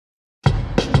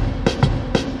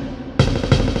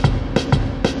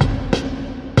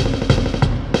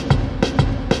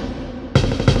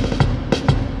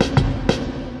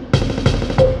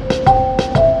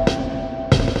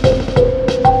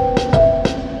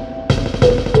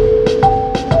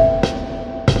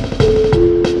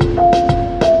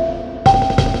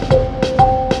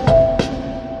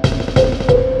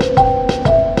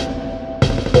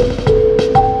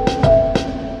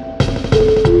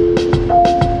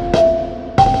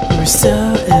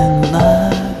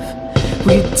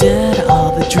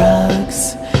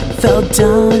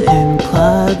down in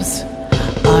clubs,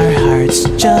 our hearts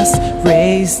just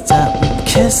raised up. We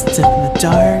kissed in the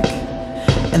dark,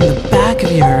 in the back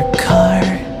of your car.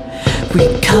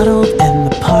 We cuddled in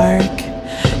the park.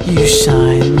 You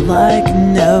shine like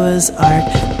Noah's Ark.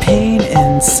 Pain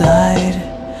inside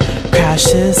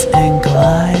crashes and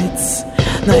glides,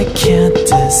 and I can't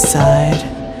decide.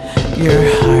 Your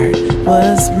heart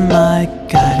was my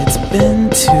guide. It's been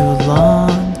too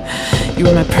long. You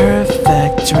were my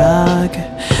perfect drug.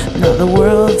 Now the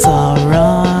world's all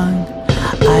wrong.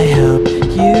 I hope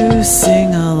you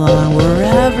sing along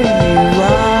wherever you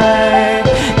are.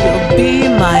 You'll be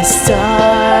my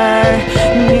star,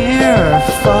 near or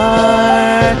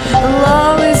far. You'll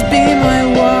always be my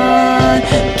one.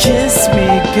 Kiss me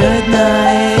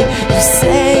goodnight. You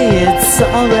say it's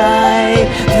alright.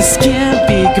 This can't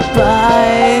be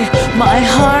goodbye. My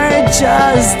heart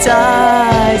just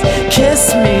dies.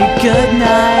 Kiss me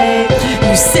goodnight.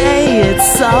 You say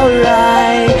it's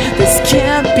alright. This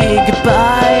can't be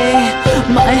goodbye.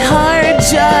 My heart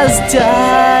just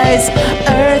dies.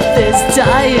 Earth is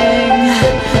dying.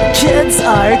 Kids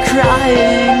are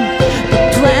crying. The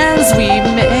plans we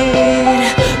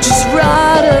made just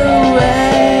rot away.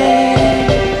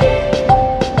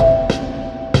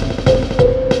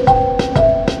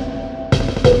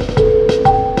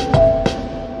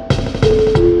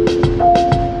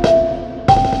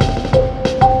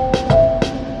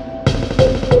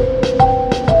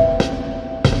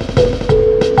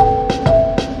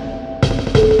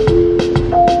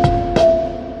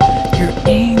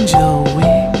 Angel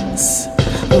wings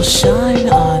will shine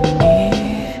on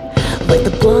me like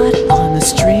the blood on the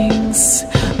strings.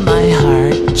 My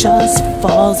heart just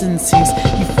falls and sings.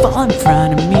 You fall in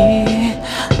front of me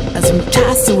as I'm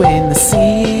cast away in the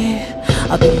sea.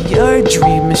 I'll be your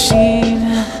dream machine,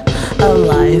 a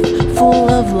life full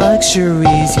of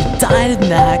luxuries. You died in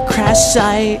that crash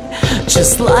site,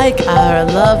 just like our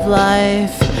love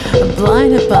life.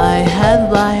 Blinded by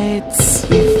headlights,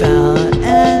 we fell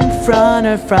in front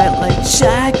of fright like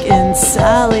Jack and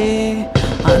Sally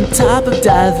on top of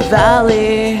Death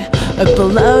Valley, or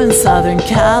below in Southern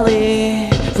Cali.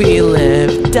 We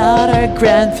lived out our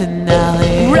grand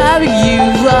finale. Wherever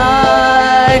you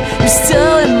are, you're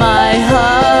still in my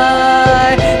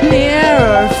heart, near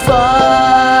or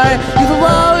far. You'll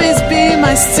always be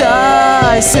my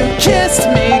star. So kiss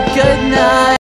me goodnight.